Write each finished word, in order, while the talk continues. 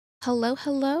Hello,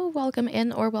 hello, welcome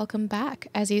in or welcome back.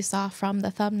 As you saw from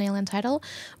the thumbnail and title,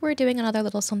 we're doing another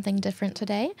little something different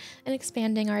today and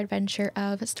expanding our adventure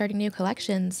of starting new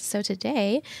collections. So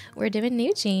today we're doing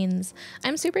NewJeans.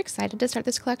 I'm super excited to start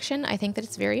this collection. I think that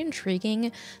it's very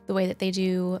intriguing the way that they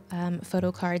do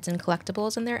photo cards and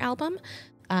collectibles in their album.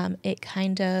 It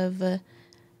kind of,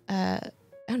 I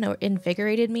don't know,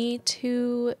 invigorated me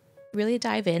to really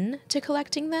dive in to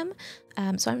collecting them.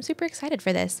 So I'm super excited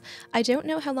for this. I don't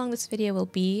know how long this video will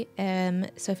be,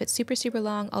 so if it's super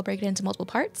long, I'll break it into multiple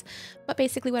parts. But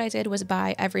basically what I did was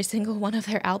buy every single one of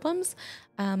their albums,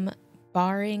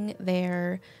 barring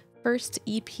their first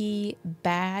EP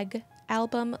bag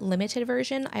album limited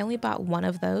version. I only bought one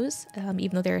of those, even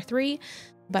though there are three,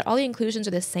 but all the inclusions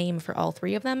are the same for all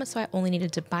three of them, so I only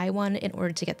needed to buy one in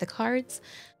order to get the cards.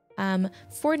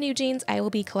 For NewJeans, I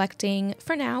will be collecting,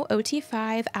 for now,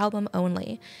 OT5 album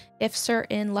only. If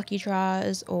certain lucky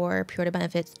draws or pre-order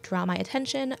benefits draw my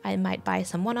attention, I might buy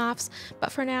some one-offs,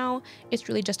 but for now, it's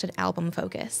really just an album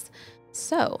focus.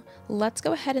 So, let's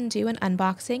go ahead and do an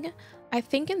unboxing. I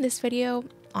think in this video,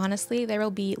 honestly, there will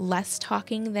be less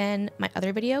talking than my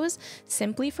other videos,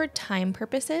 simply for time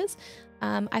purposes.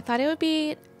 I thought it would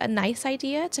be a nice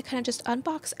idea to kind of just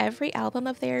unbox every album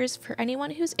of theirs for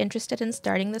anyone who's interested in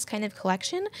starting this kind of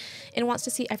collection and wants to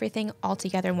see everything all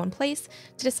together in one place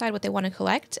to decide what they want to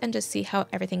collect and just see how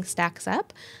everything stacks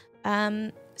up.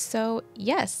 So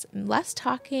yes, less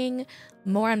talking,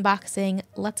 more unboxing,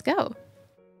 let's go.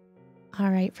 All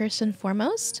right, first and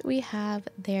foremost, we have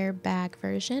their bag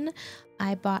version.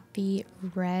 I bought the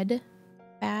red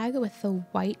bag with the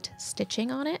white stitching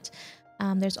on it.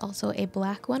 There's also a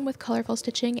black one with colorful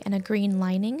stitching and a green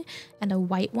lining, and a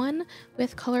white one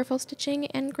with colorful stitching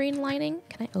and green lining.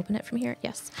 Can I open it from here?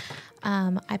 Yes.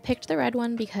 I picked the red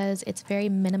one because it's very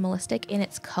minimalistic in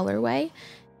its colorway,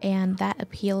 and that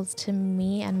appeals to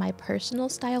me and my personal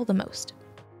style the most.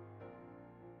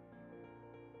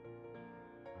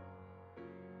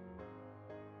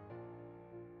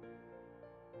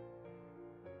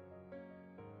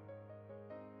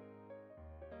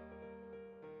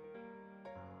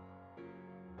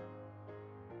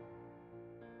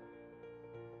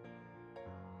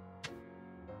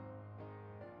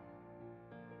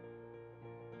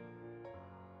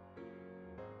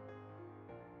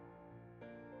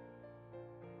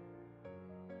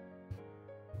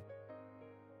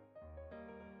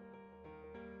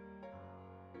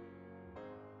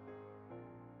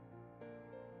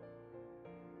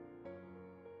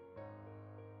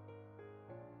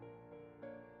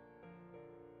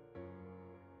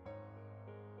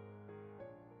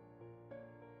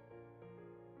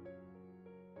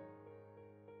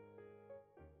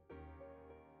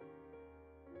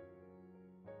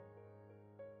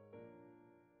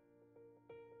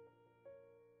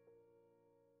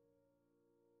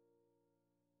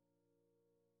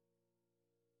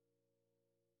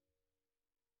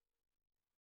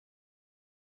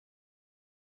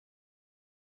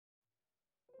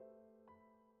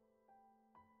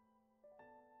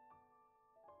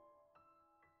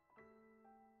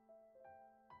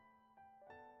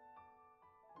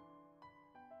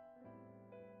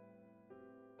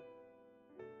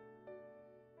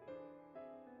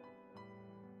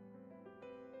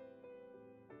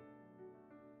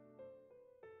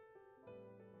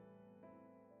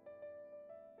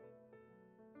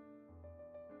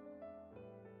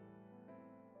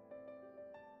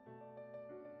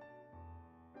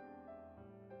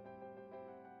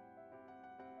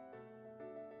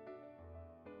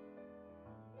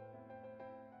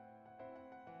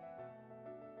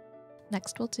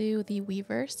 Next, we'll do the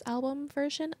Weverse album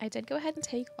version. I did go ahead and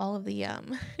take all of the,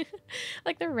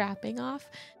 like the wrapping off,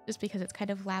 just because it's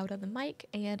kind of loud on the mic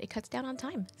and it cuts down on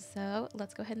time. So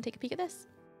let's go ahead and take a peek at this.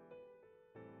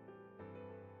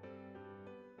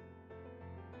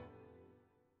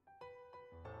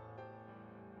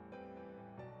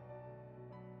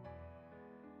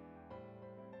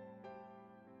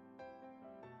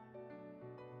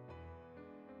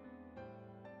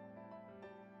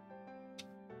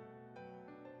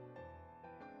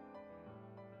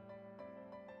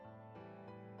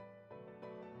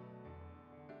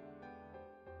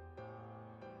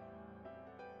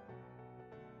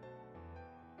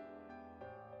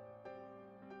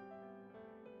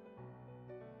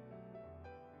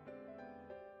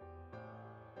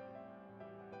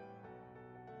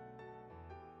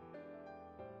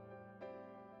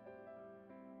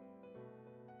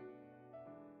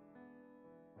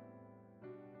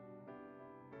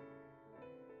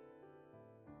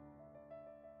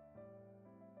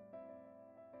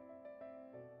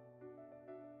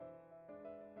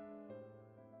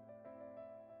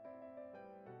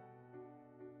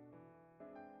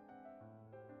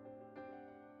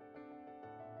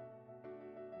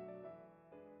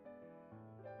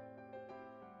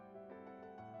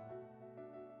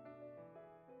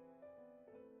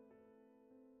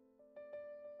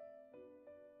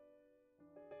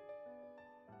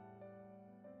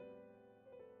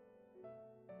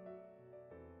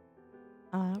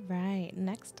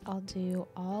 Next, I'll do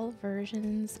all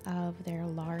versions of their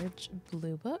large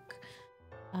blue book.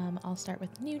 I'll start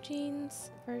with NewJeans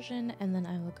version, and then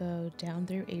I will go down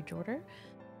through age order.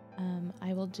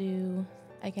 I will do,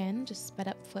 again, just sped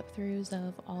up flip throughs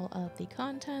of all of the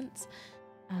contents.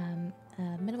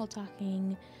 Minimal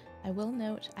talking. I will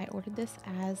note I ordered this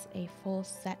as a full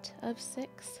set of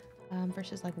 6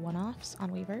 versus like one-offs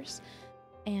on Weverse,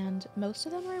 and most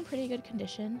of them were in pretty good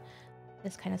condition.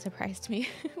 This kind of surprised me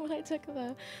when I took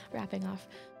the wrapping off.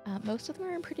 Most of them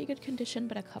are in pretty good condition,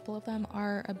 but a couple of them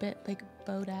are a bit like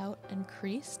bowed out and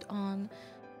creased on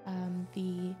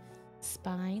the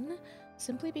spine,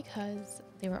 simply because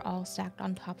they were all stacked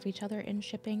on top of each other in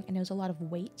shipping, and there was a lot of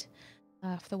weight.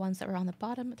 For the ones that were on the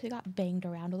bottom, they got banged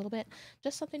around a little bit.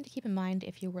 Just something to keep in mind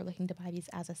if you were looking to buy these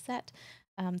as a set.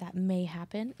 That may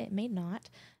happen, it may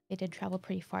not. They did travel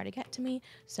pretty far to get to me,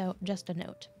 so just a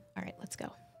note. All right, let's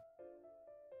go.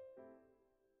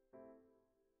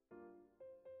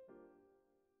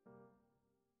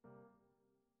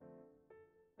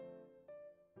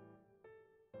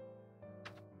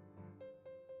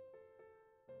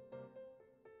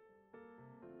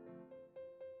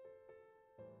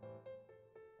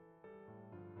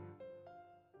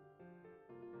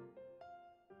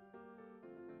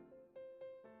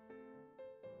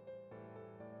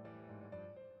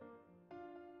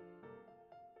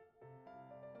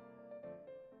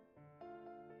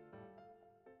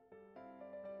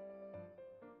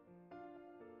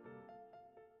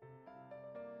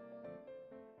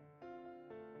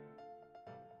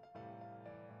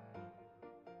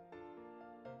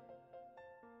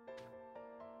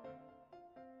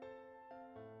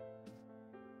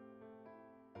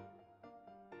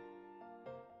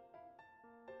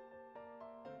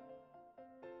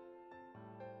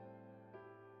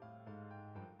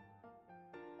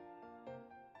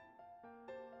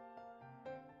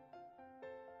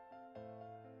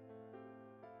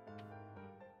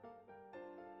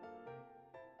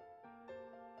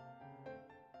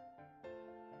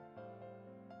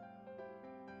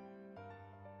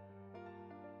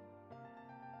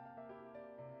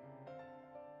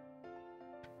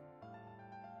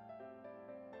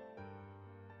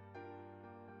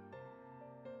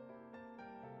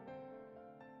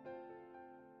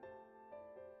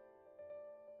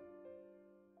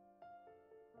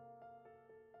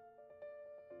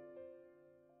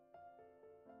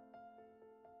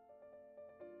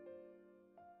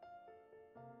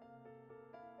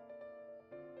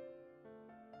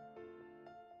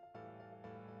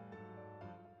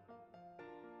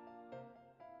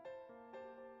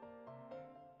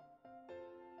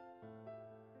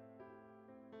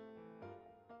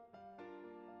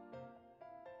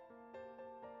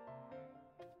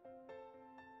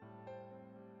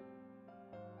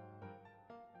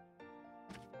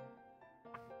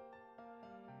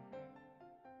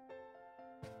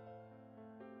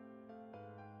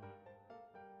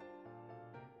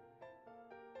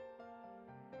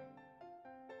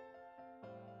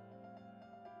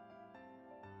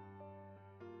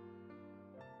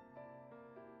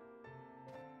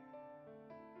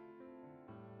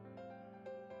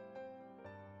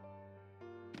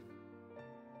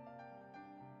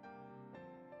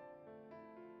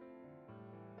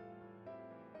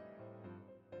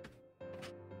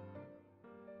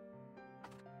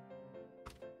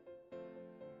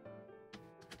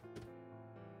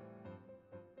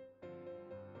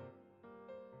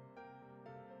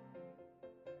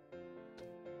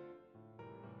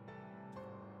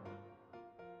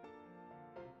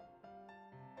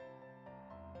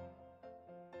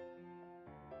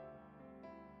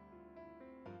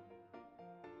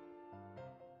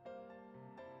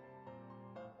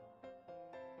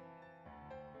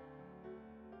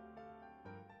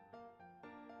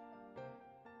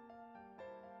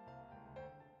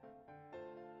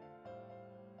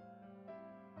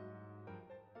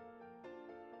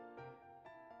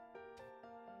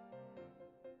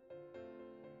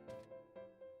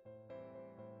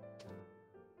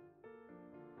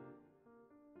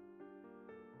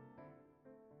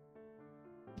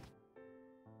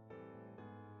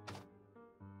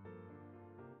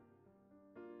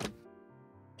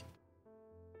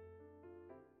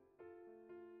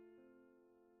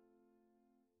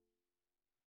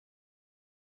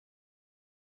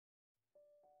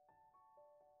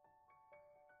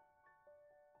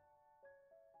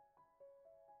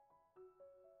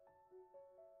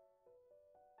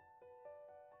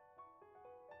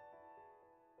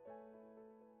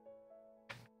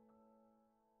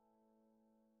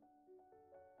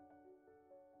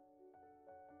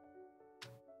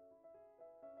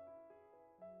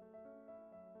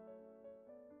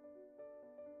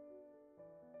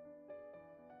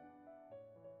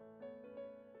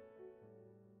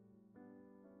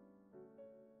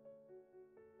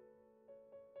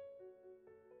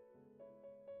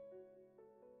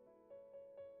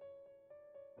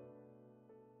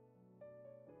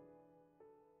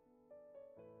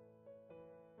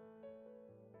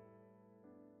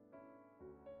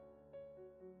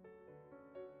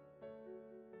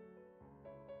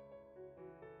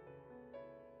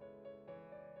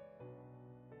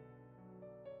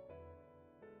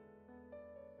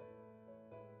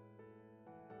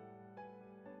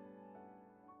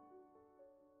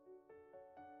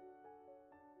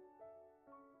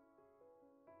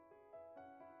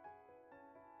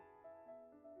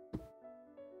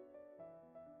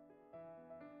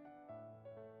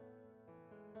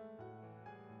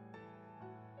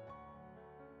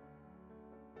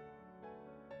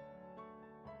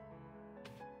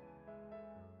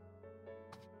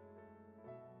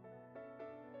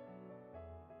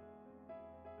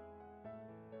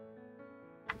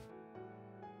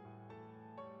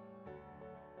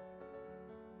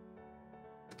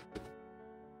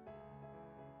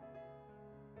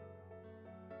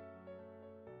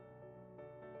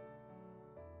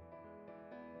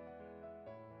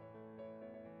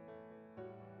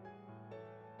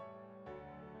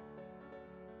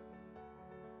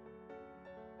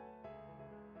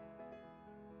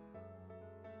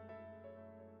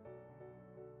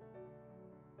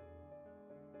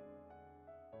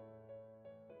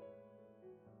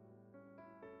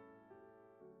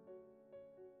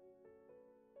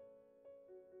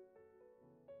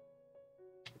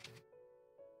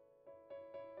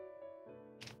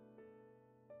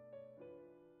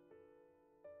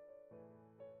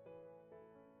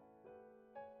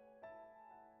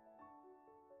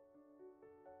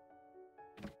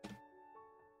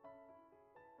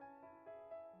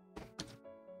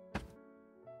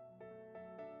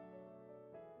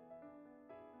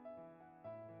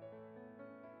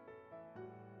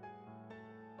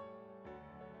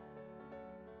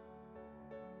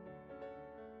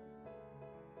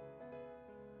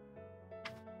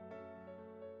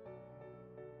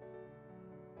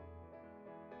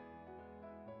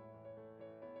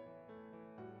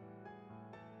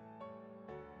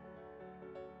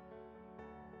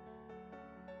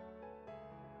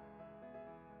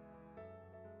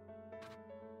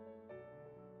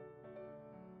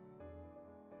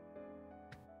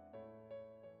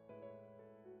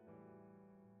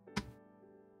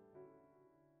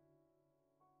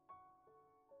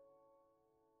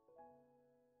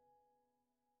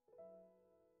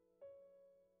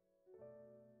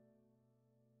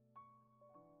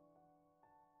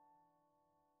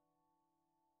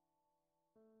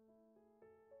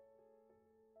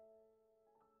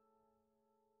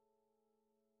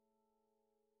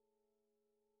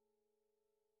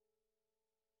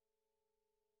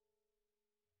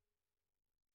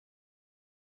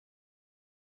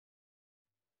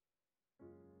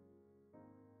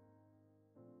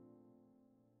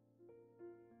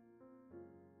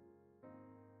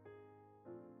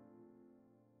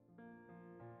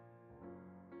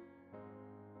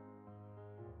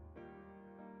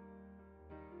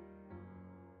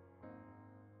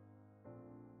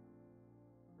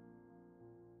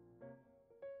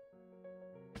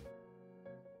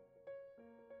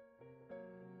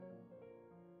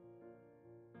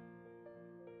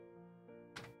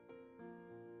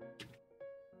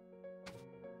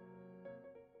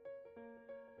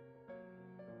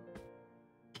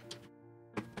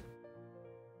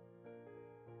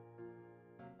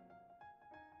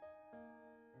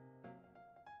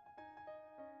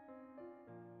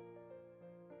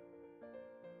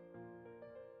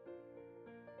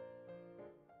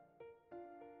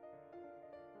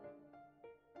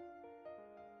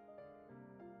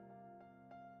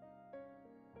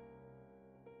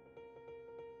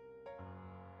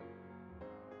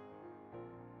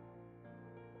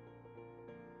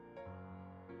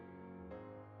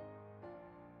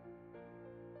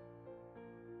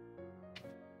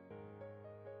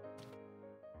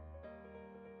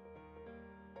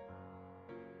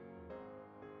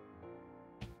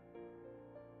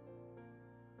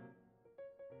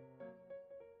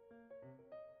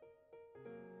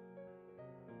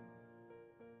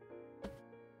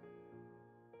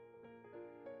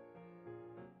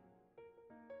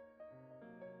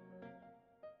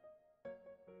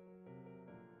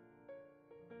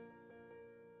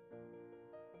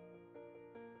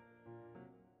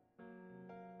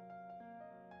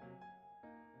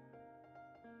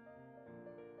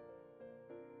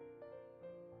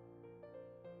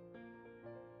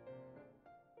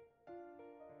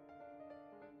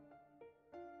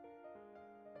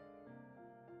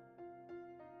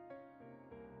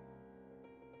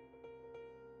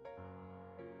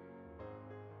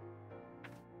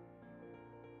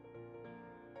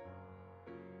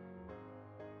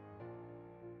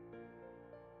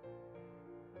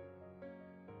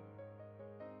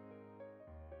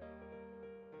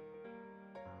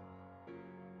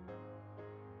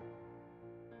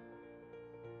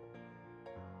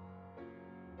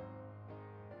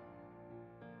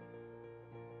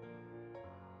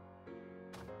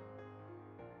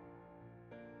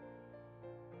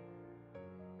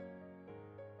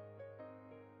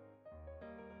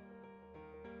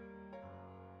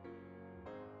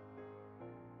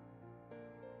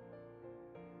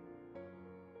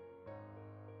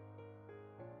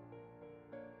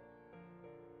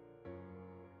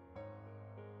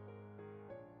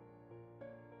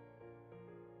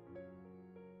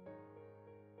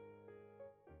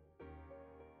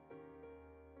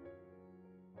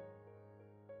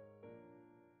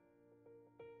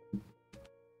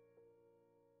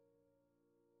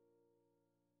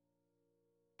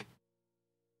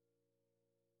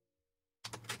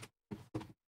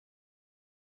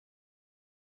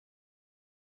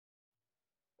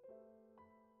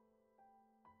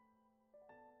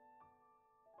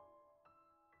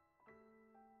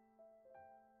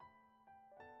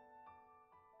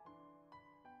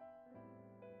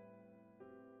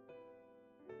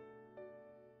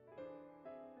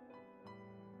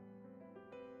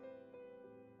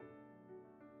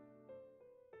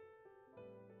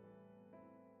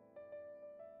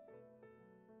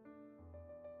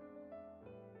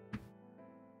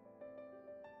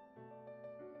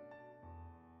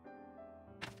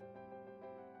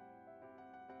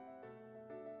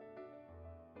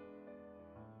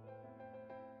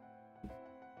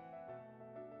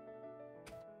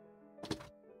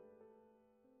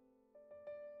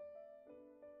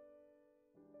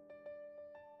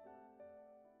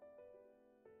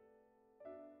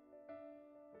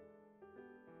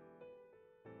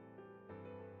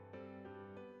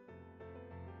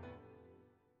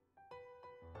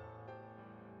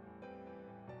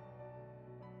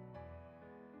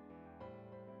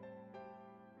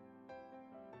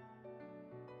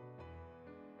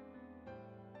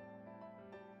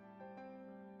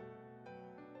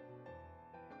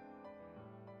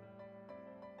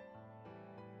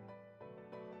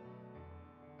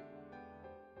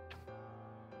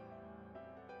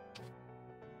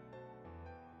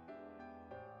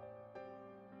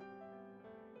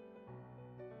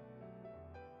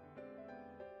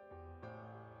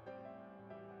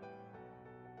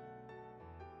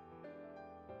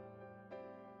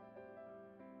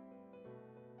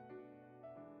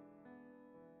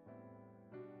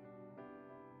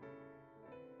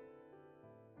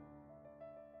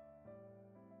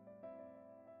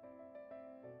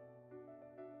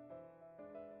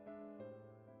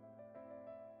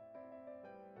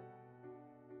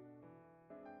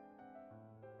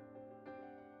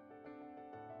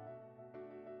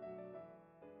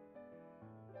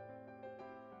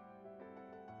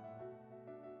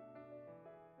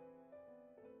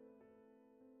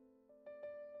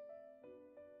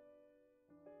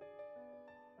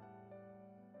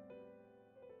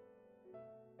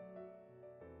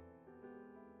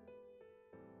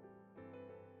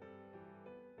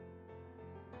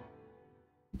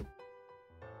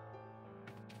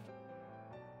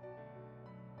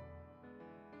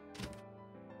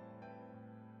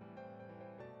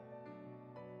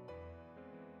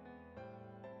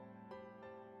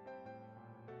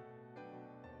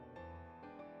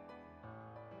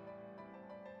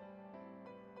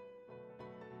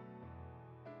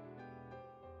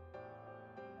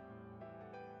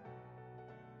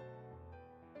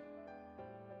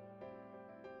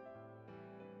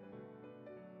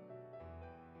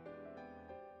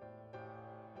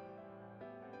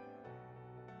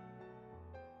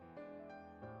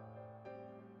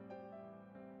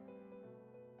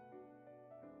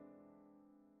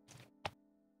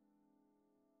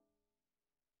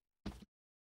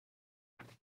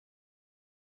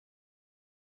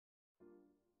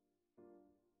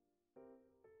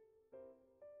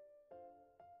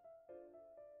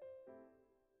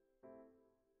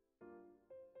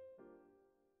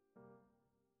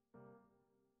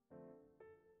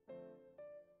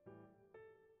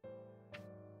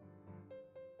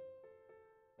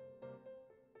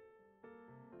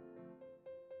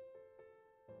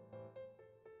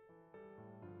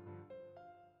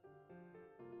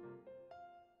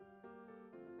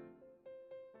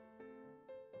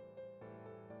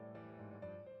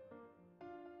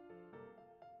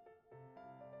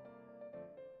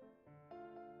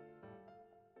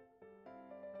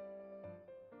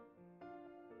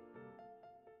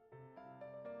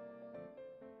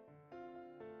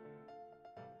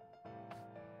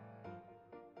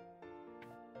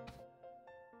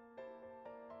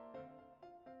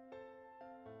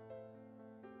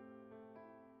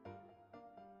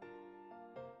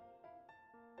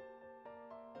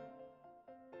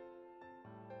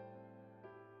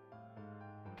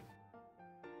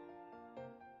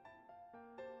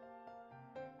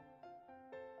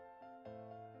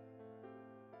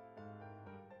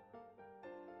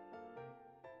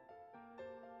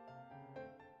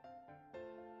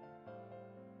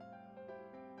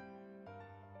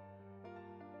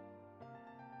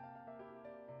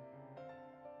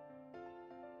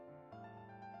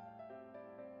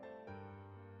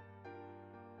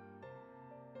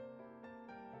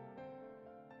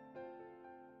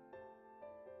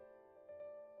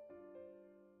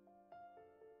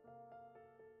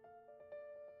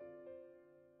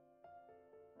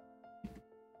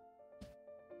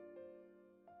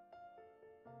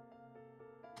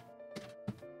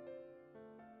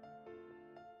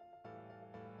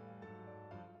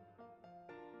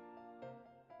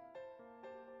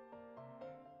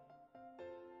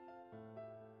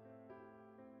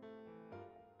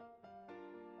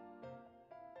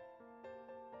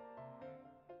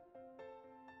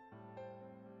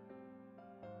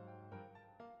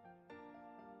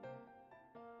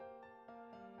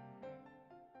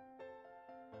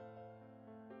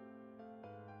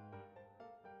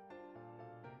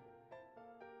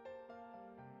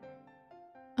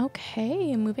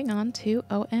 Okay, moving on to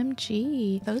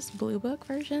OMG. Those Bluebook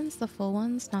versions, the full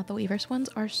ones, not the Weverse ones,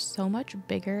 are so much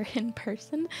bigger in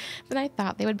person than I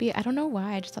thought they would be. I don't know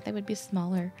why, I just thought they would be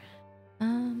smaller.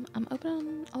 I'll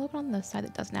open on the side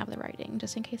that doesn't have the writing,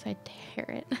 just in case I tear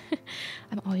it.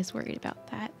 I'm always worried about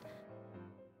that.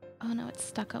 Oh no, it's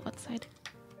stuck on one side.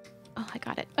 Oh, I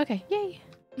got it. Okay, yay!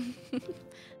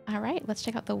 Alright, let's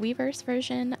check out the Weverse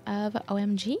version of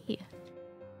OMG.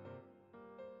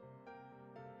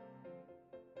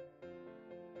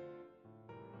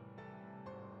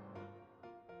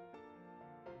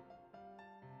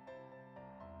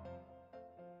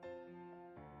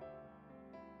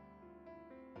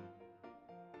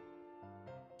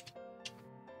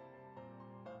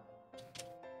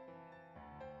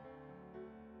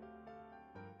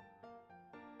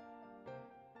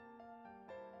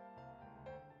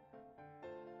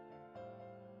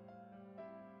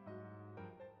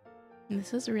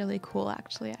 This is really cool,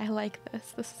 actually. I like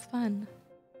this. This is fun.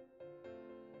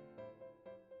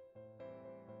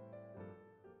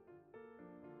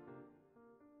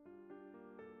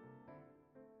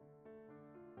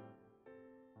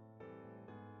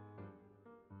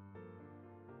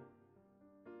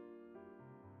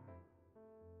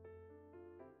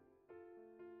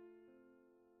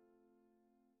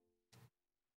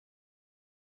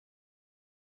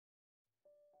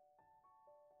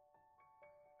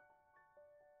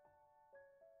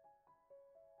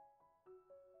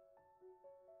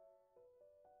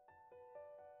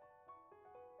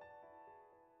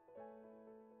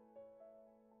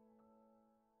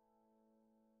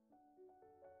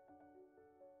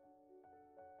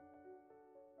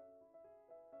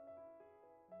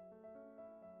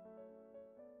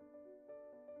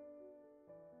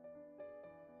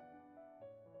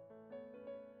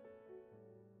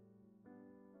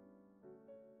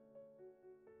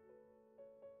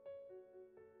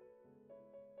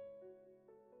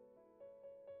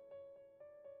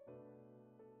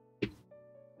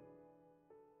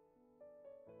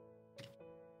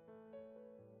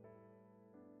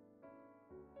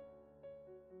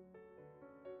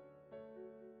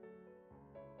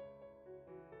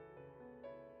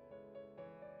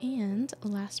 And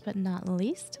last but not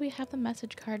least, we have the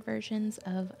message card versions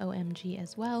of OMG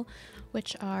as well,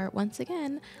 which are once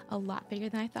again a lot bigger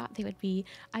than I thought they would be.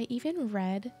 I even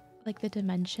read like the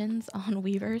dimensions on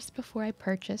Weverse before I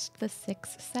purchased the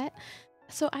 6 set,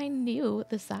 so I knew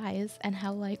the size and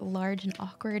how like large and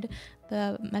awkward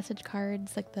the message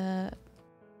cards, like the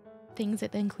things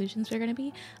that the inclusions were going to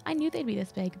be. I knew they'd be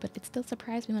this big, but it still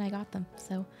surprised me when I got them.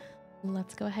 So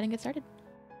let's go ahead and get started.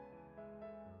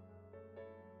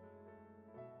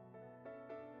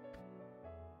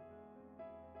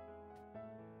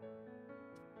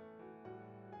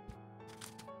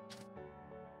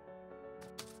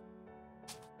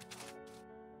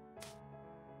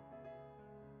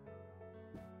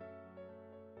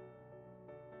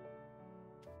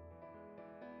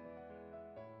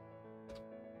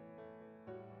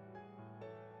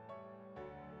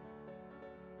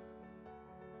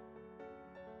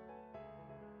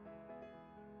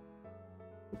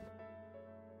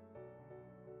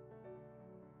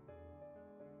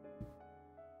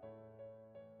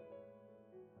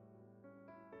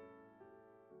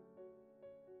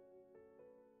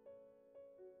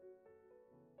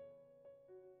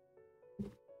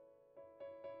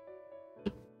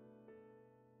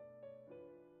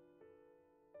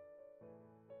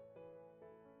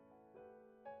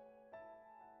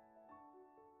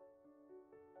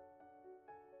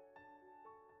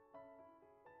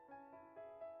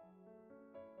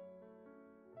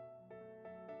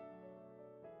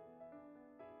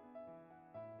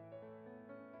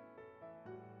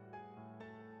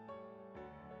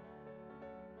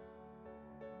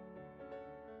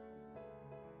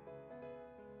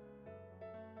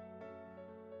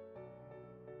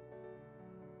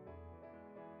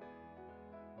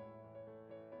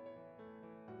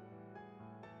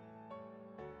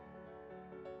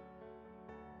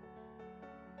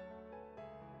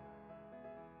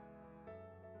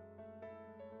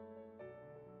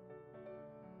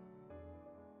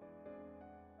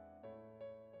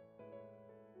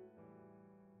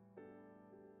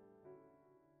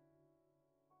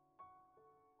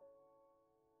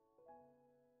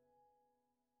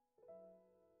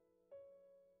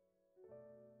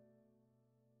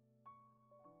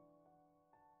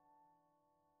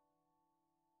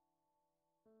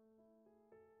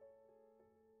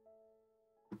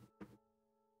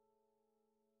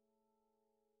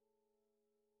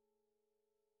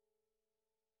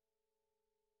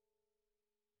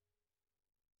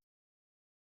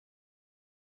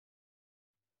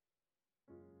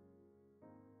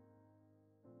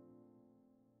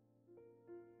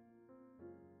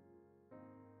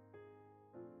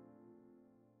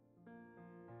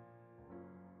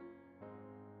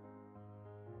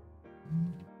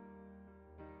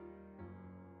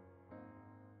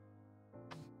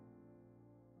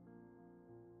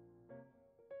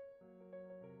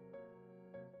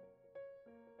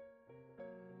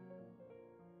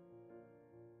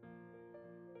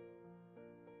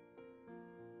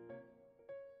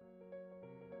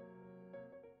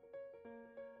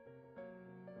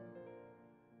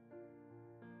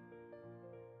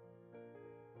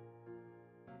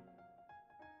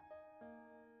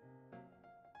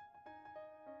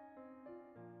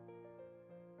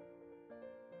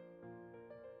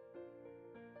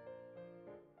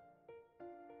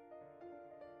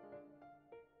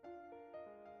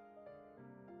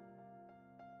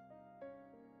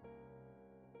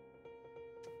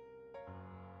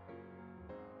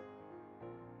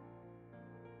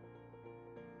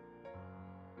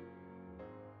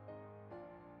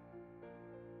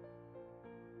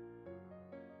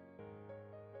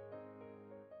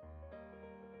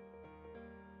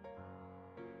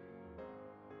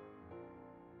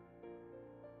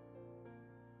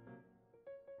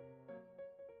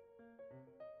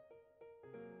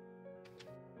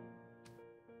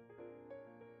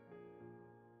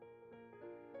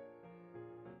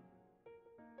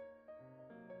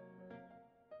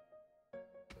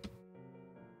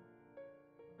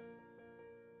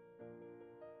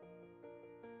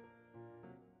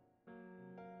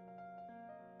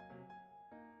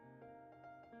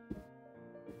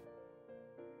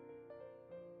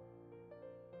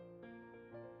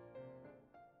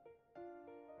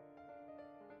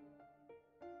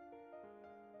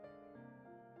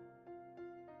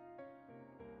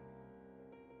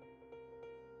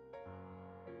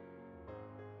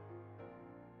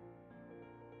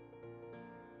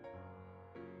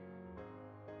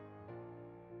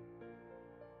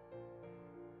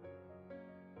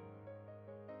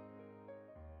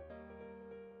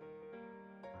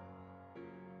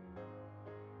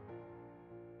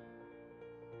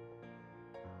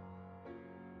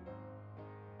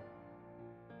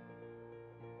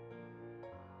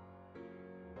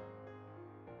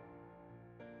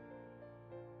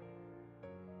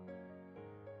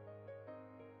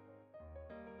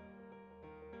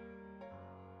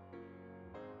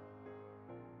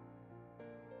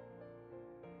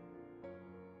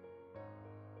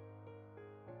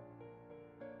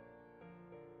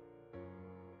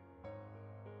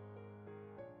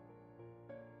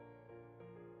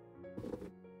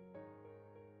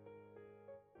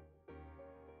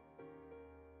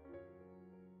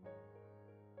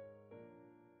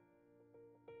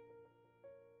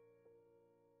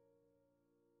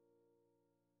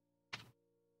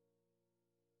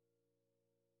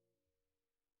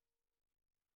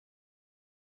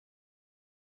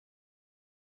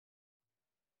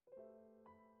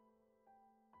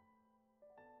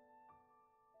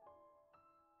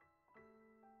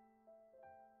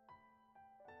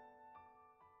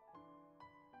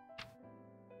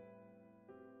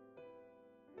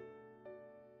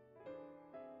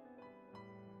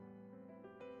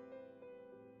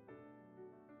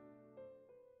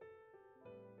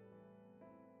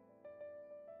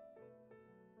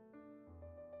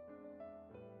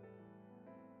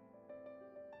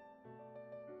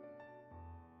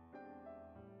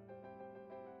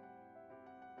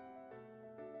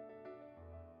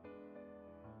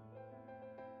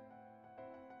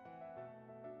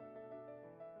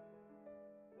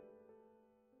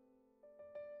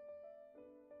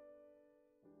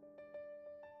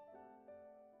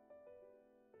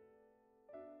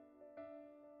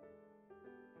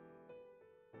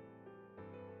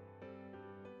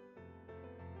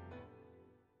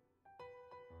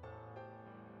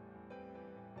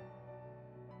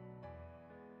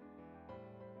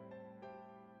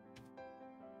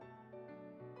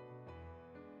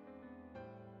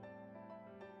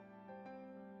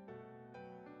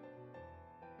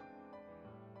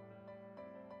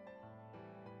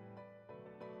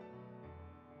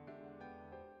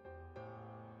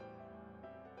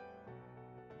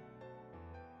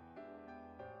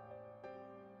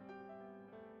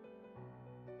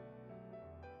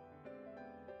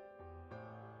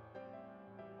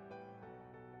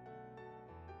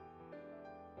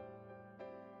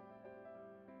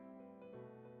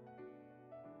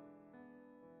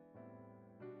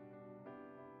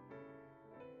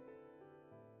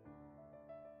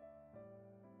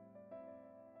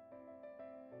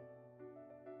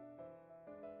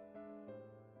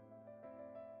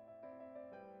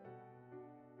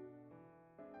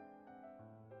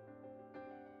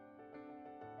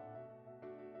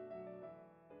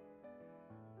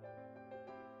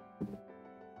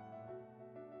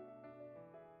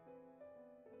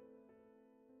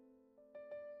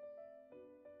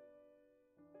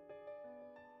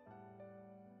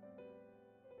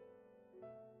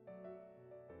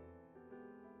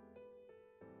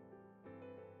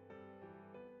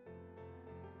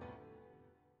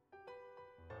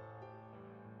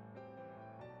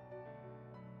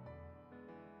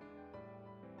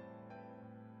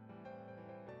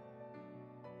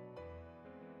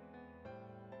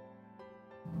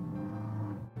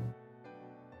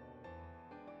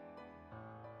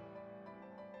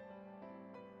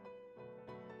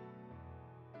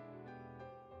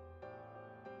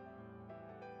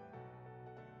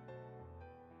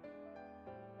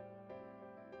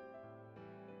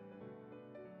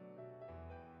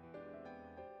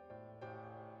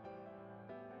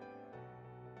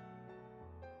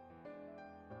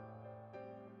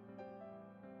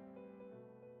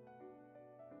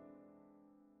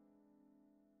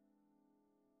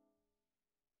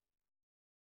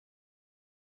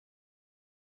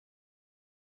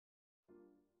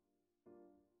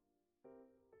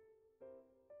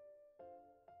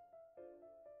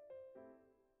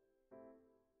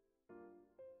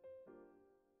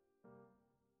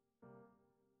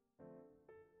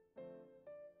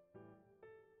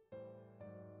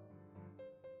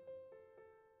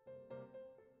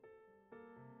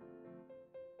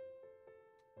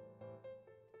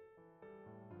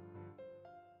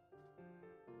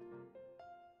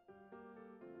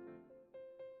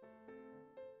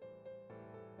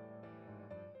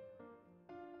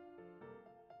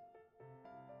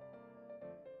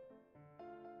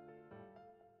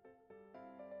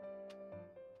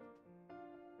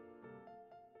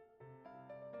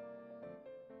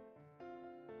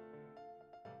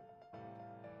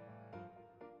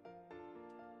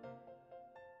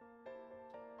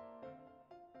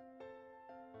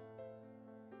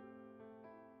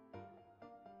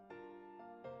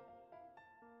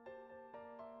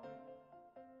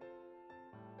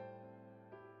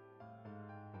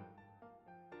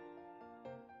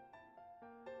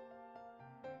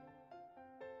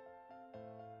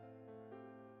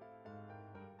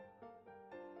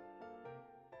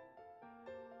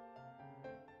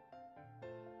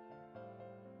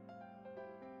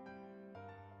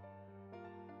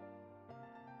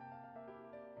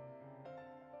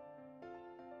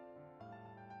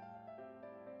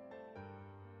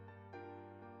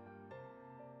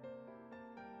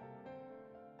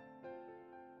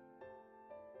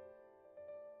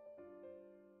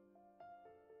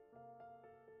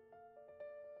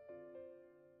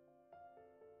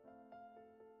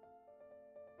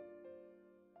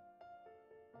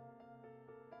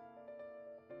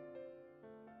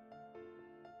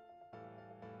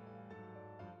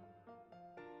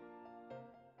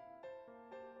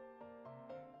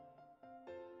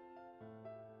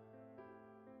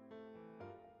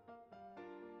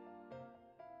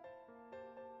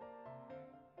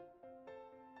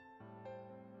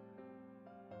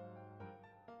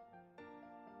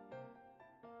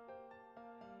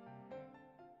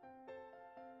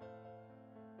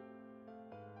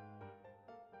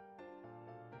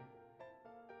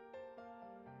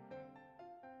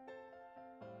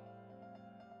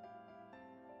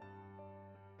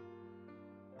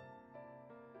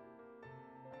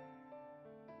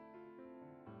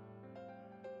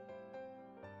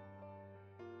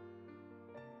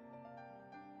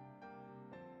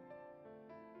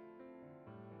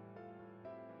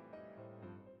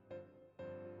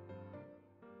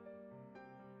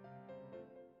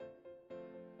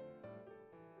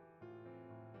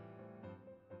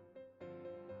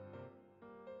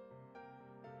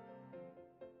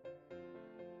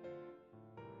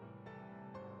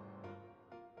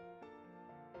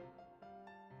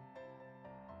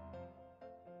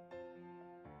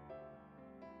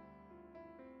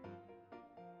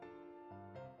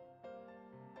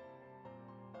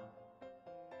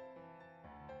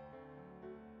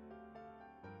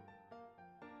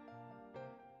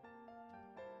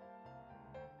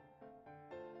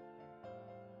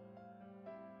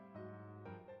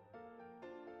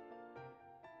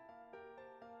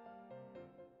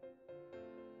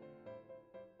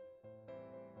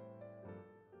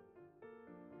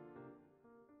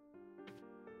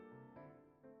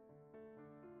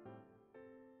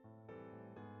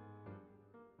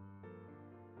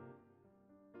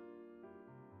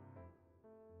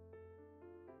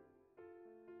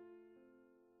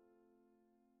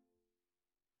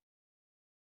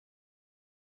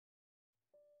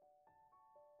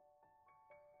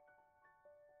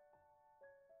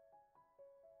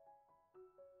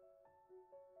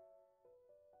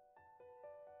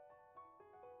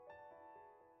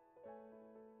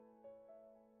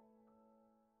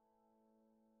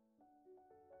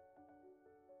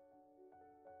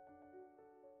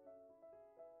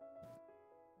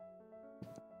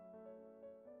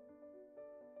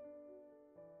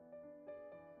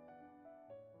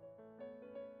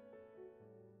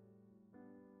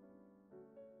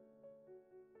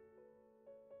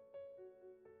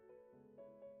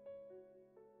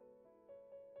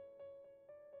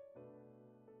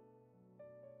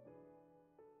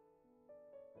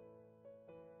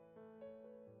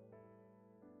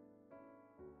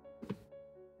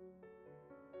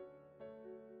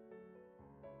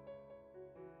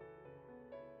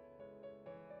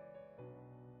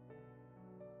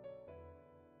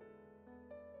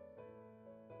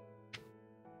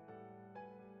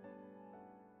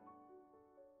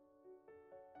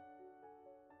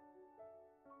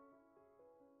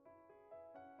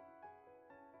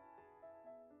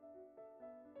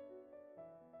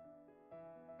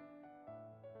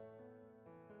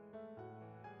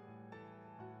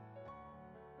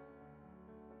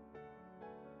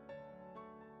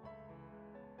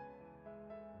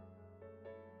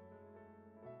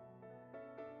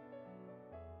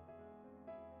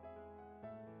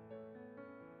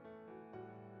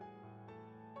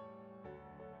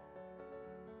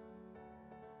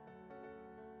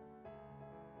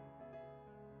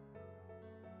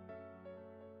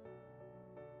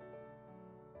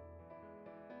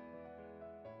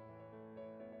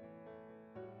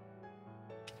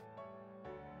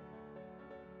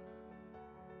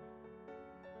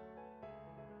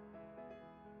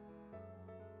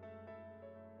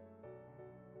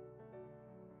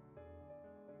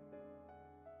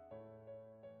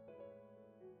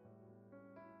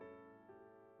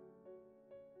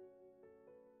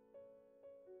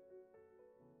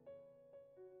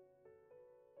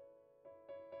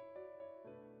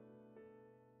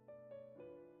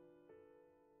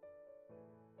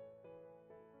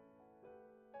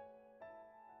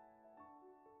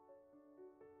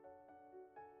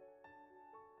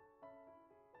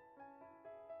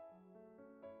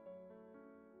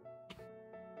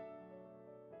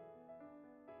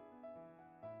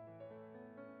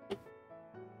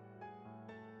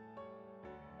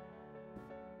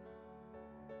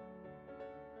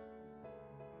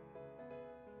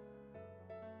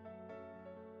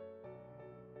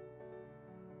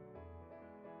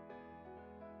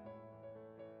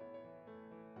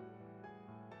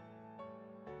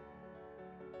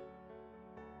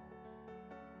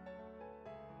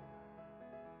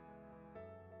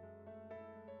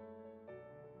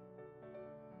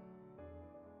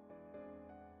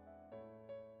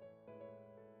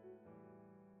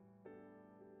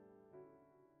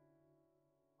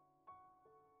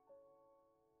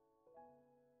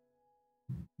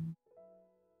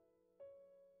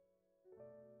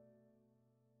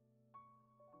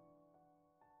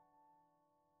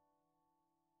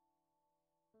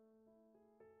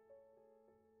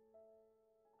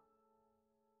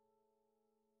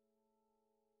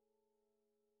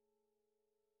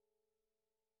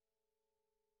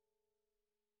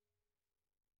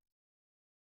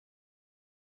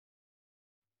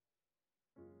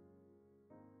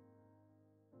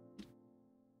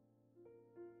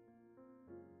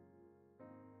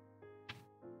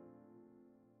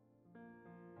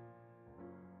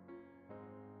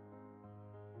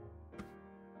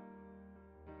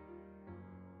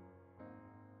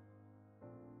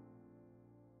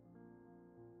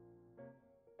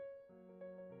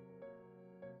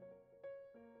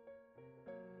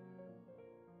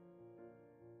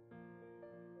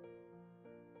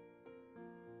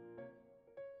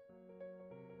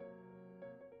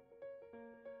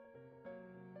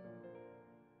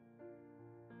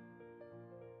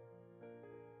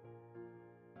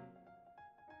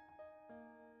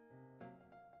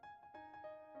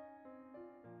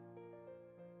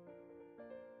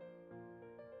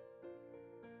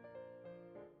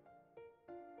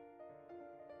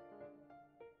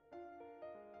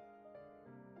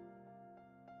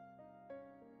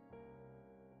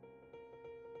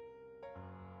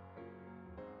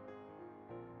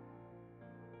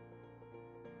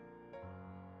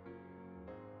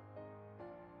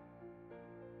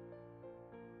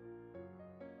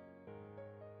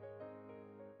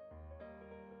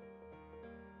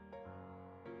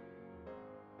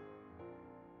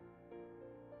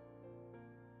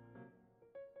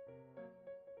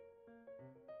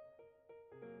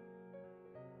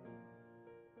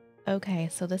 Okay,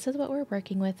 so this is what we're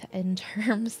working with in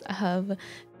terms of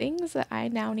things that I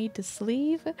now need to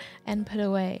sleeve and put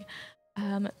away.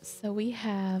 So we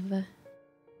have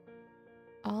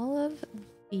all of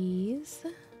these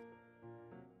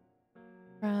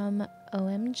from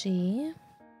OMG.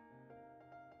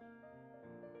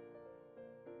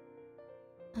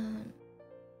 Is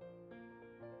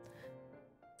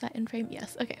that in frame?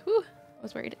 Yes. Okay. Whew. I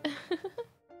was worried.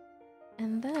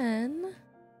 And then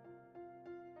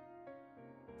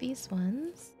these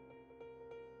ones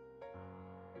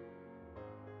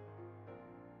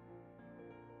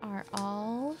are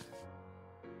all.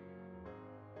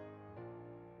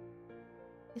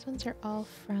 These ones are all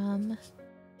from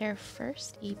their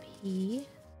first EP.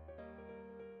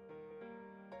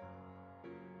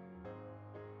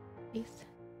 These.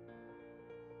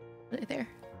 Right there.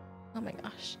 Oh my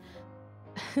gosh.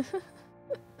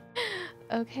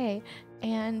 Okay,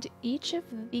 and each of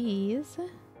these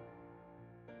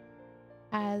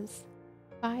has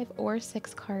 5 or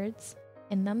 6 cards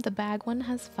in them. The bag one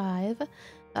has 5. The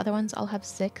other ones all have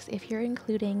 6 if you're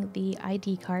including the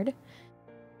ID card.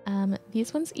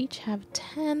 These ones each have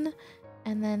 10,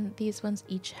 and then these ones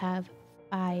each have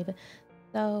 5.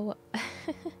 So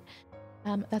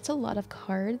that's a lot of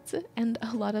cards and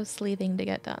a lot of sleeving to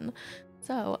get done.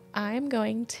 So I'm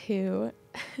going to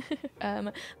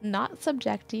not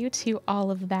subject you to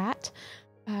all of that.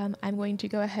 I'm going to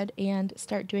go ahead and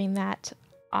start doing that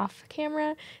off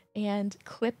camera and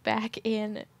clip back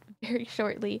in very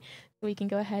shortly so we can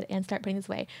go ahead and start putting this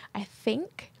away. I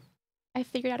think I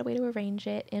figured out a way to arrange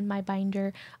it in my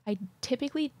binder. I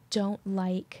typically don't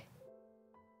like...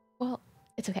 Well,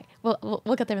 it's okay. We'll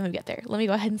get there when we get there. Let me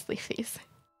go ahead and sleeve these.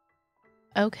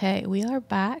 Okay, we are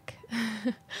back.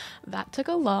 That took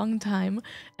a long time,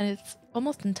 and it's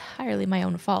almost entirely my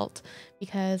own fault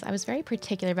because I was very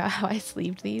particular about how I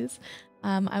sleeved these.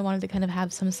 I wanted to kind of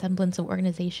have some semblance of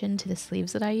organization to the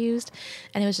sleeves that I used,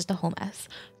 and it was just a whole mess.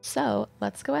 So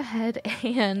let's go ahead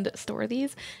and store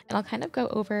these, and I'll kind of go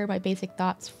over my basic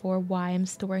thoughts for why I'm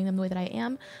storing them the way that I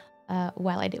am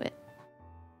while I do it.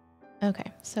 Okay,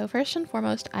 so first and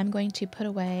foremost, I'm going to put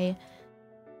away...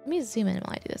 Let me zoom in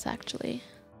while I do this, actually.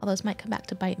 Although this might come back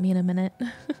to bite me in a minute.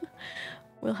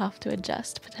 We'll have to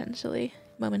adjust, potentially,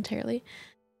 momentarily.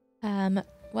 What I'm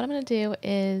going to do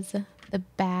is the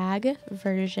bag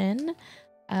version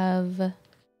of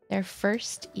their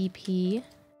first EP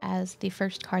as the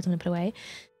first cards I'm going to put away.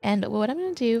 And what I'm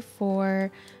going to do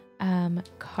for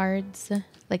cards,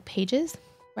 like pages,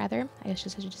 rather, I guess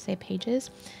I should just say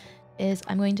pages, is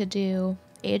I'm going to do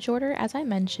age order, as I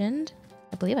mentioned.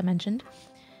 I believe I mentioned.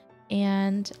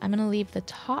 And I'm going to leave the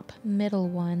top middle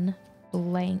one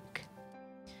blank.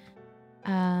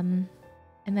 And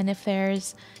then if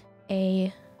there's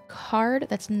a card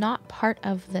that's not part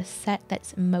of the set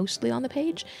that's mostly on the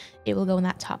page, it will go in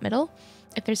that top middle.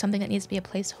 If there's something that needs to be a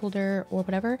placeholder or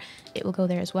whatever, it will go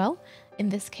there as well. In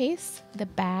this case, the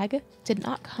bag did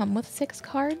not come with 6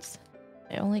 cards.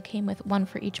 It only came with 1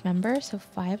 for each member, so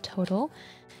 5 total.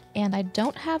 And I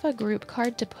don't have a group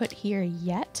card to put here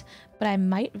yet, but I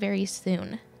might very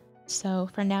soon. So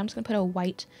for now, I'm just going to put a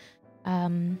white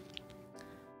photo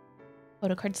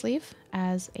card sleeve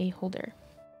as a holder.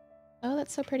 Oh,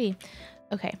 that's so pretty.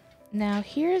 Okay, now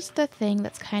here's the thing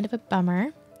that's kind of a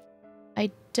bummer.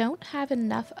 I don't have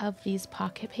enough of these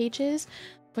pocket pages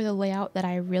for the layout that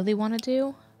I really want to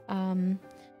do.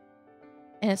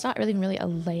 And it's not really a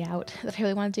layout that I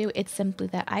really want to do. It's simply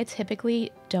that I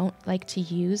typically don't like to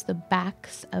use the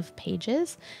backs of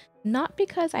pages. Not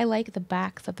because I like the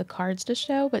backs of the cards to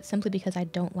show, but simply because I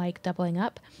don't like doubling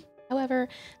up. However,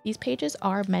 these pages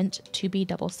are meant to be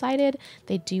double-sided.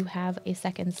 They do have a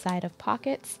second side of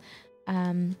pockets.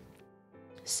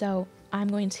 So I'm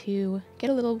going to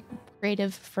get a little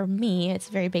creative for me. It's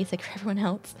very basic for everyone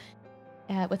else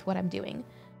with what I'm doing.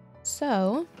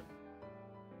 So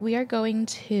we are going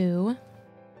to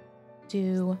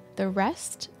do the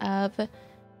rest of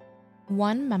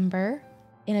one member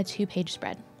in a 2-page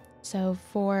spread. So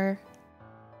for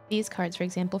these cards, for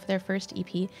example, for their first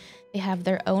EP, they have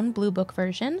their own Bluebook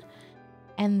version,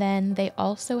 and then they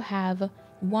also have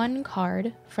 1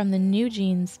 card from the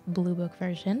NewJeans Bluebook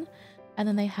version, and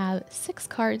then they have 6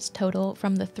 cards total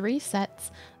from the 3 sets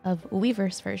of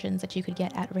Weverse versions that you could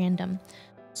get at random.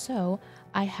 So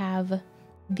I have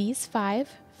these 5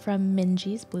 from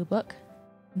Minji's Bluebook,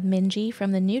 Minji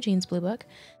from the NewJeans Bluebook,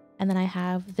 and then I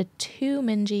have the 2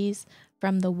 Minjis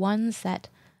from the 1 set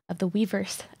of the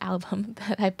Weverse album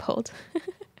that I pulled.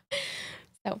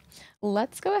 So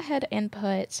let's go ahead and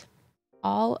put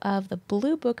all of the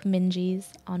Bluebook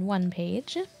Minjis on 1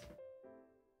 page.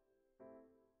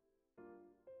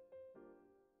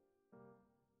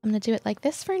 I'm going to do it like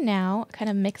this for now, kind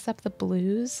of mix up the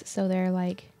blues so they're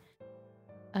like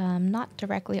not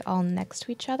directly all next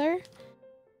to each other.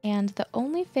 And the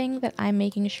only thing that I'm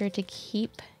making sure to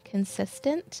keep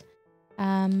consistent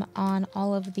on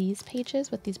all of these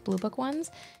pages with these Bluebook ones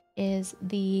is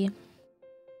the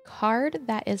card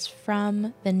that is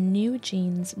from the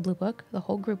NewJeans Bluebook, the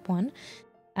whole group one.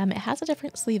 It has a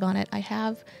different sleeve on it. I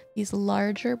have these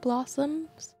larger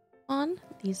blossoms on,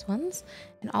 these ones,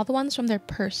 and all the ones from their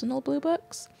personal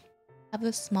Bluebooks have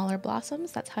the smaller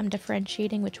blossoms. That's how I'm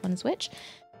differentiating which one's which.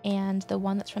 And the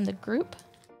one that's from the group,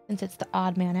 since it's the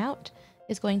odd man out,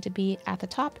 is going to be at the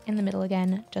top in the middle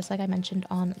again, just like I mentioned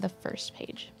on the first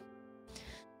page.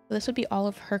 So this would be all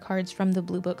of her cards from the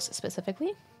Bluebooks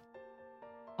specifically.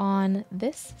 On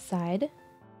this side,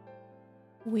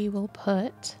 we will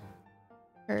put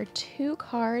her 2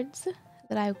 cards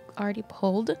that I already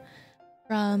pulled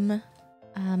from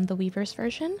the Weverse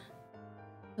version.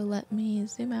 So let me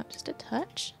zoom out just a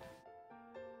touch.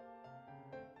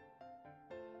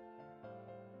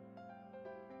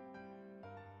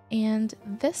 And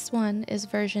this one is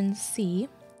version C.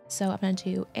 So I'm going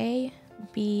to do A,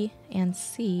 B, and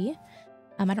C.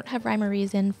 I don't have rhyme or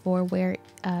reason for where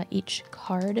each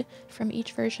card from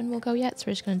each version will go yet, so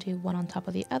we're just going to do one on top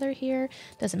of the other here.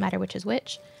 Doesn't matter which is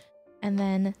which. And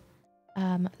then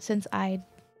since I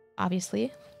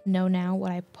obviously know now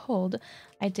what I pulled,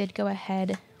 I did go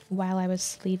ahead while I was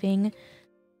sleeving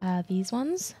these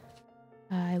ones.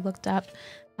 I looked up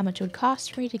how much it would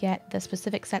cost for me to get the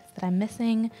specific sets that I'm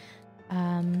missing,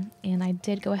 and I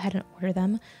did go ahead and order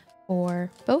them for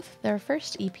both their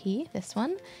first EP, this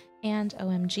one, and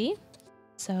OMG.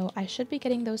 So I should be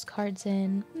getting those cards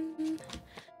in,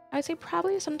 I would say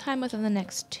probably sometime within the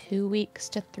next 2 weeks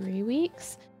to 3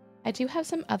 weeks. I do have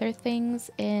some other things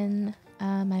in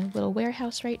my little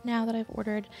warehouse right now that I've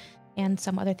ordered, and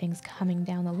some other things coming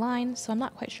down the line, so I'm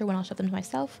not quite sure when I'll ship them to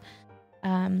myself.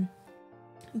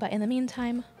 But in the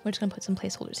meantime, we're just going to put some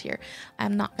placeholders here.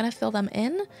 I'm not going to fill them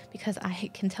in because I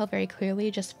can tell very clearly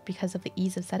just because of the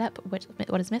ease of setup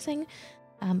what is missing.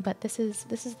 But this is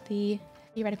the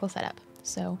theoretical setup.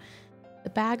 So the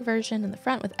bag version in the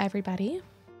front with everybody,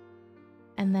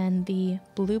 and then the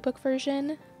Bluebook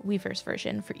version, Weverse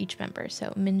version for each member.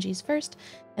 So Minji's first,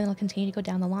 and then I'll continue to go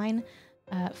down the line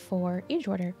for age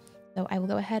order. So I will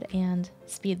go ahead and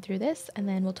speed through this, and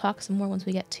then we'll talk some more once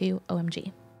we get to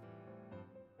OMG.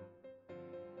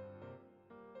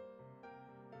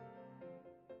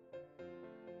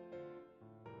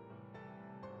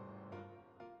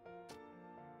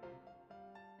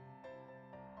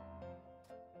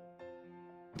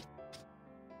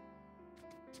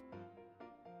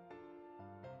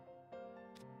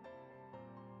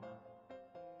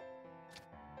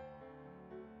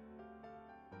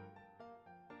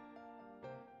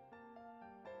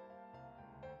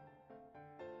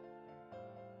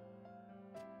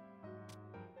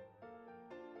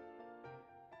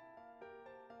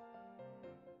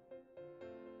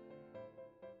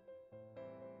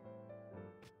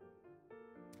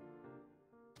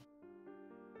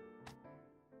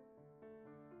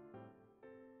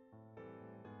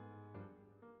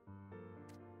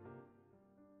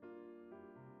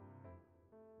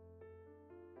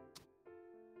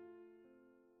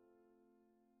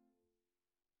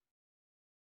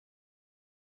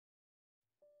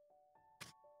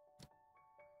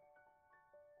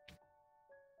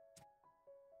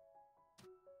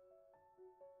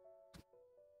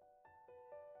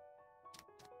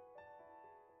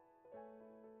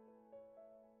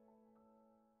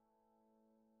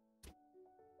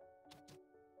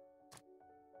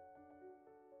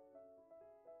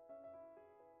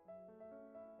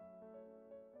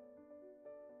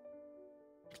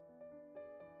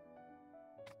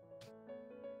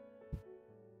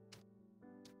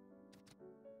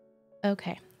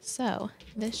 Okay, so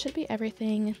this should be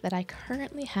everything that I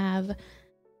currently have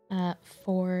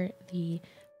for the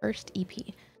first EP.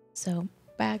 So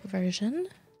bag version,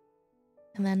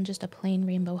 and then just a plain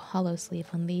rainbow hollow sleeve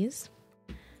on these.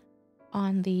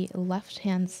 On the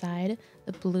left-hand side,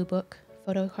 the Bluebook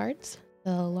photo cards,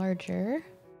 the larger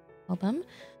album,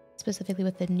 specifically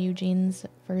with the NewJeans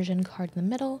version card in the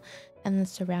middle, and then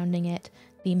surrounding it,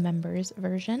 the members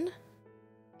version.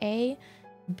 A,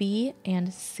 B,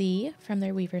 and C from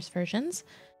their Weverse versions.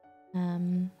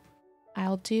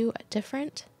 I'll do a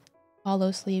different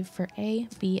hollow sleeve for A,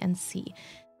 B, and C.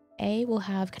 A will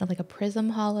have kind of like a prism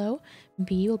hollow,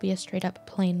 B will be a straight up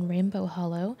plain rainbow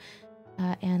hollow,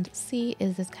 and C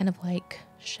is this kind of like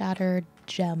shattered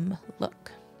gem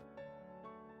look.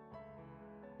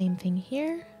 Same thing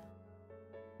here.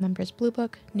 Members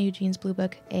Bluebook, NewJeans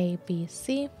Bluebook, A, B,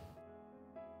 C.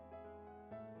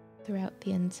 throughout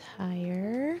the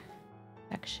entire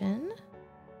section.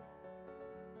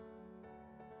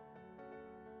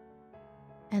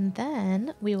 And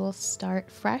then we will start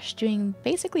fresh, doing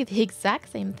basically the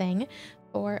exact same thing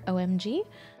for OMG.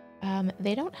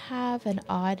 They don't have an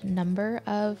odd number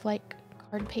of like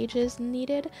card pages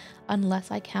needed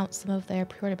unless I count some of their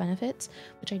pre-order benefits,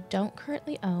 which I don't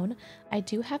currently own. I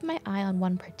do have my eye on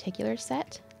one particular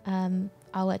set.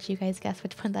 I'll let you guys guess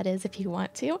which one that is if you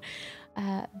want to.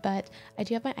 But I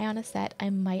do have my eye on a set I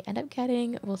might end up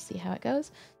getting. We'll see how it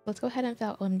goes. Let's go ahead and fill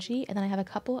out OMG, and then I have a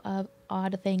couple of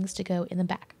odd things to go in the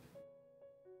back.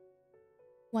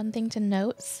 One thing to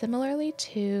note, similarly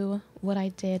to what I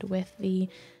did with the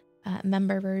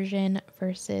member version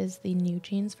versus the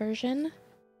NewJeans version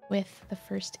with the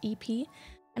first EP,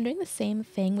 I'm doing the same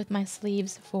thing with my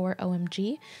sleeves for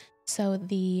OMG. So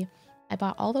I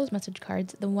bought all those message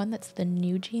cards. The one that's the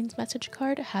NewJeans message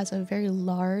card has a very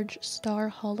large star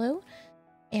holo,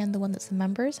 and the one that's the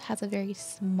members has a very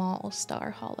small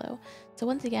star holo. So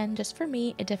once again, just for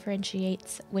me, it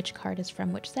differentiates which card is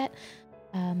from which set,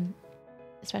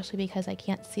 especially because I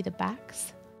can't see the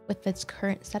backs with its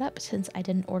current setup since I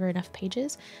didn't order enough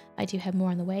pages. I do have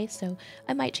more on the way, so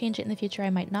I might change it in the future, I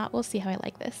might not. We'll see how I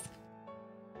like this.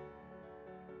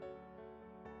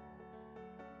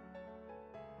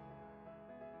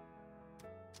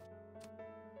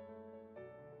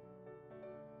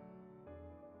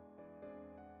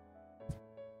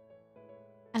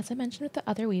 As I mentioned with the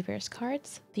other Weverse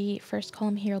cards, the first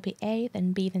column here will be A,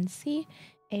 then B, then C.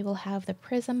 A will have the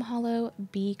prism holo,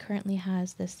 B currently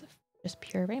has this just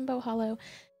pure rainbow holo,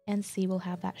 and C will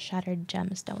have that shattered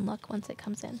gemstone look once it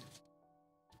comes in.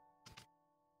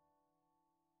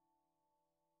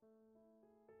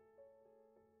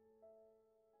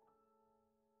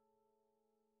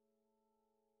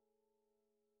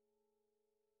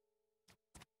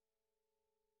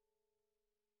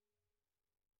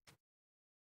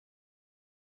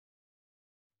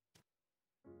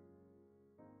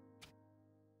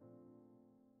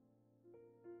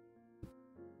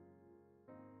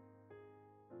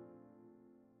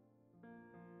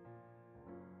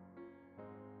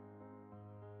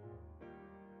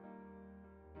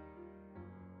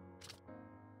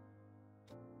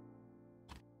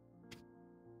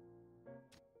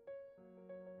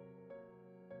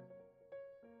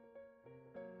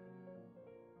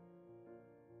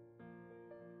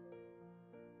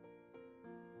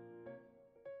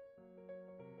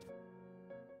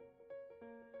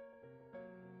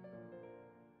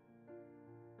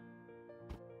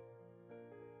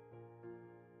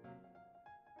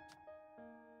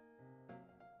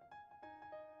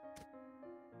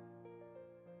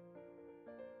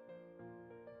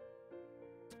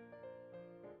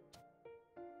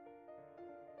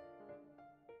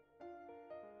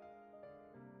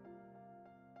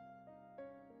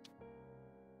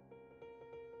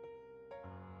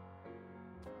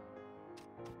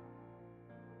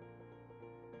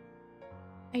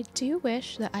 I do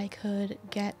wish that I could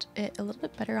get it a little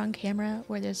bit better on camera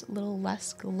where there's a little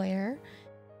less glare,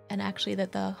 and actually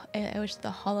that I wish the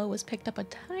holo was picked up a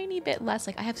tiny bit less.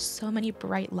 Like, I have so many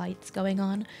bright lights going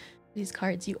on these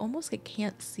cards, you almost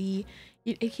can't see.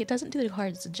 It doesn't do the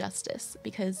cards justice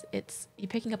because you're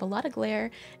picking up a lot of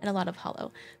glare and a lot of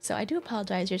holo. So I do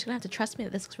apologize. You're just gonna have to trust me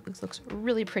that this looks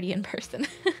really pretty in person.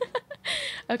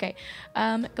 Okay,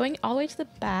 going all the way to the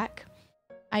back,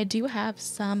 I do have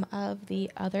some of the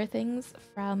other things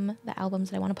from the albums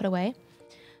that I want to put away.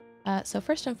 So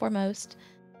first and foremost,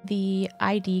 the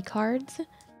ID cards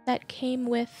that came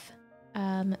with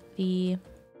the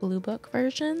Bluebook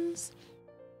versions,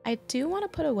 I do want to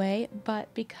put away,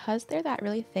 but because they're that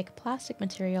really thick plastic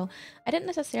material, I didn't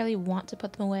necessarily want to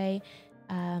put them away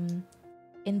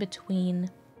in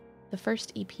between the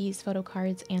first EP's photo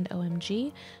cards and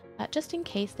OMG, just in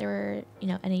case there were,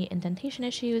 any indentation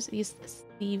issues. These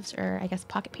sleeves, or I guess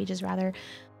pocket pages rather,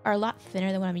 are a lot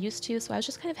thinner than what I'm used to, so I was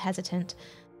just kind of hesitant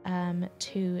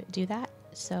to do that.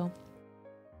 So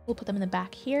we'll put them in the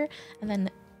back here, and then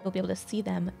we'll be able to see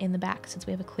them in the back since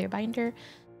we have a clear binder.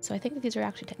 So I think that these are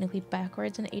actually technically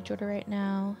backwards in age order right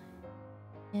now.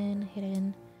 And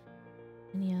Haerin,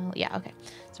 Danielle. Yeah, okay.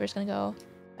 So we're just gonna go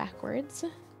backwards.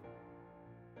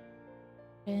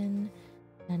 Haerin,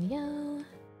 Danielle.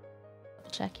 Double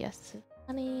check, yes, this is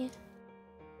Hanni.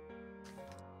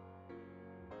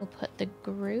 We'll put the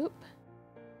group.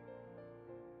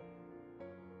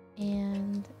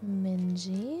 And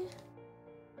Minji.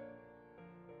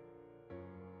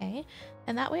 Okay,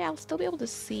 and that way I'll still be able to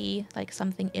see like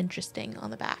something interesting on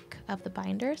the back of the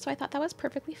binder, so I thought that was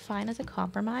perfectly fine as a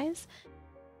compromise.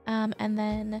 And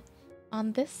then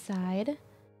on this side,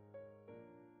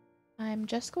 I'm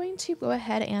just going to go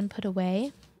ahead and put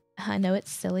away. I know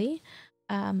it's silly,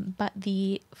 but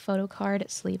the photo card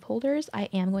sleeve holders, I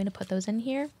am going to put those in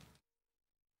here.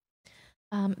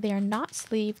 They are not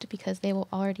sleeved because they will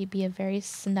already be a very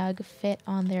snug fit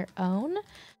on their own,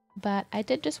 but I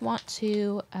did just want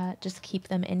to just keep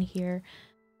them in here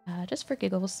just for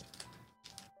giggles.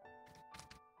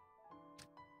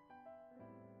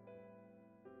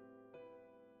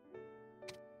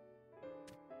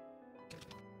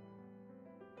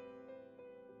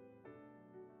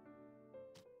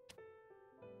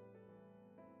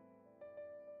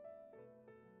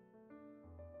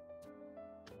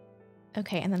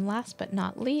 Okay, and then last but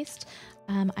not least,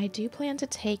 I do plan to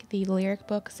take the lyric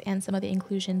books and some of the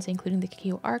inclusions, including the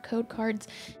QR code cards,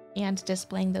 and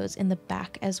displaying those in the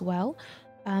back as well.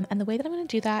 And the way that I'm going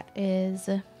to do that is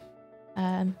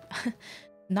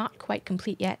not quite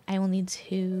complete yet. I will need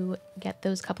to get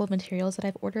those couple of materials that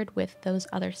I've ordered with those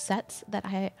other sets that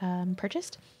I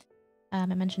purchased. I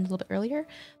mentioned a little bit earlier,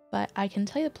 but I can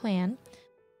tell you the plan.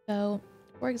 So,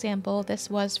 for example, this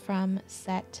was from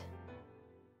set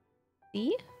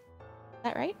C? Is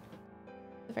that right?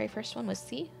 The very first one was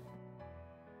C?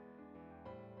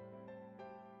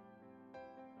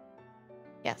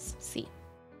 Yes, C.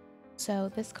 So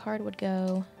this card would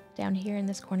go down here in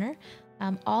this corner.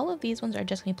 All of these ones are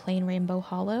just going to be plain rainbow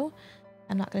hollow.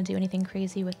 I'm not going to do anything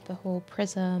crazy with the whole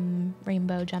prism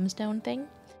rainbow gemstone thing.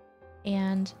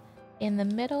 And in the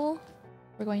middle,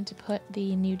 we're going to put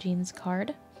the NewJeans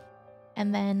card.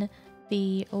 And then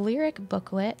the lyric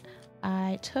booklet,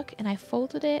 I took and I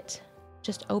folded it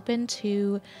just open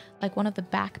to like one of the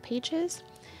back pages.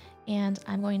 And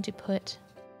I'm going to put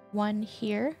one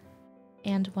here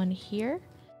and one here.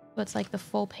 So it's like the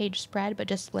full page spread, but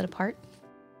just split apart.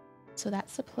 So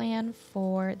that's the plan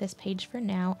for this page for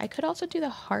now. I could also do the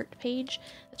heart page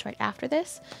that's right after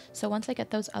this. So once I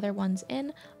get those other ones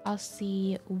in, I'll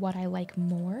see what I like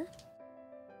more.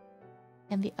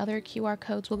 And the other QR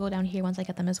codes will go down here once I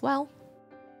get them as well.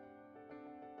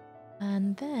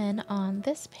 And then on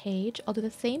this page, I'll do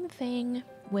the same thing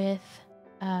with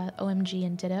OMG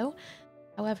and Ditto.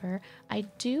 However, I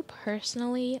do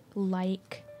personally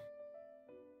like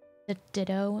the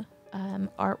Ditto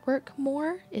artwork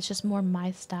more. It's just more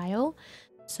my style.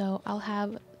 So I'll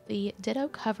have the Ditto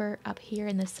cover up here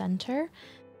in the center,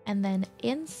 and then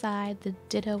inside the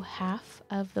Ditto half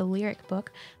of the lyric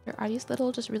book, there are these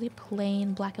little just really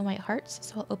plain black and white hearts.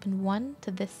 So I'll open one to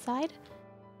this side,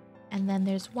 and then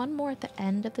there's one more at the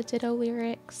end of the Ditto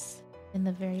lyrics in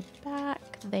the very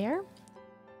back there.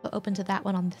 I'll open to that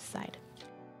one on this side.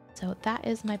 So that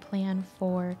is my plan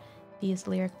for these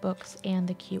lyric books and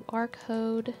the QR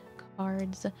code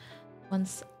cards.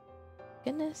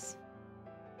 Goodness,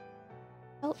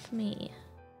 help me.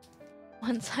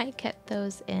 Once I get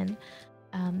those in,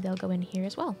 they'll go in here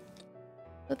as well.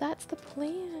 So that's the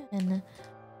plan.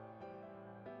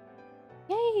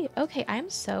 Yay! Okay, I'm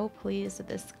so pleased that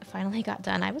this finally got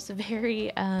done. I was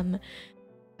very, I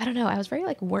don't know, I was very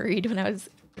like worried when I was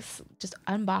just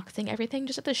unboxing everything,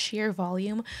 just at the sheer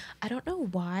volume. I don't know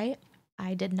why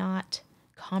I did not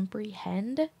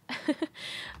comprehend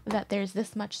that there's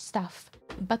this much stuff,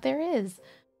 but there is.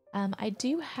 I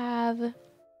do have,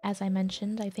 as I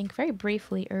mentioned, I think very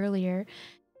briefly earlier,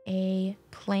 a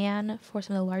plan for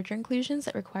some of the larger inclusions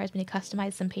that requires me to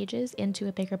customize some pages into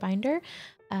a bigger binder,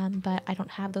 but I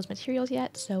don't have those materials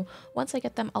yet, so once I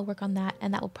get them, I'll work on that,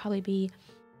 and that will probably be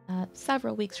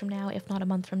several weeks from now, if not a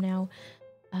month from now,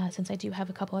 since I do have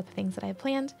a couple other things that I have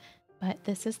planned. But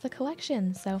this is the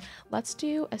collection, so let's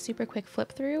do a super quick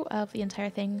flip through of the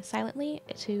entire thing silently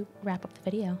to wrap up the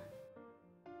video.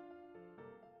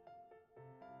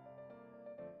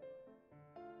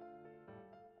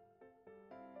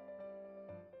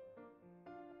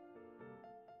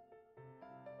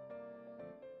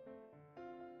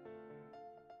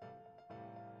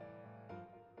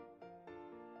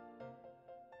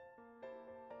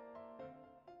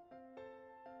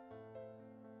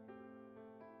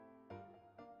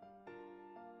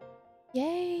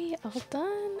 Yay, all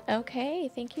done. Okay,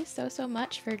 thank you so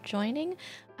much for joining.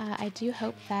 I do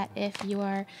hope that if you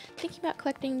are thinking about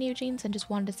collecting NewJeans and just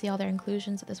wanted to see all their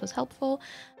inclusions, that this was helpful.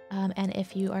 And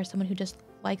if you are someone who just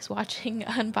likes watching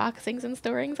unboxings and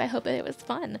storings, I hope it was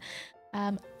fun.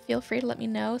 Feel free to let me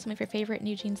know some of your favorite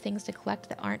NewJeans things to collect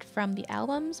that aren't from the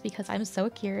albums, because I'm so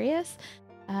curious.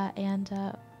 And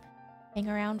hang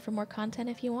around for more content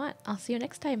if you want. I'll see you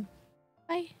next time.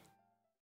 Bye.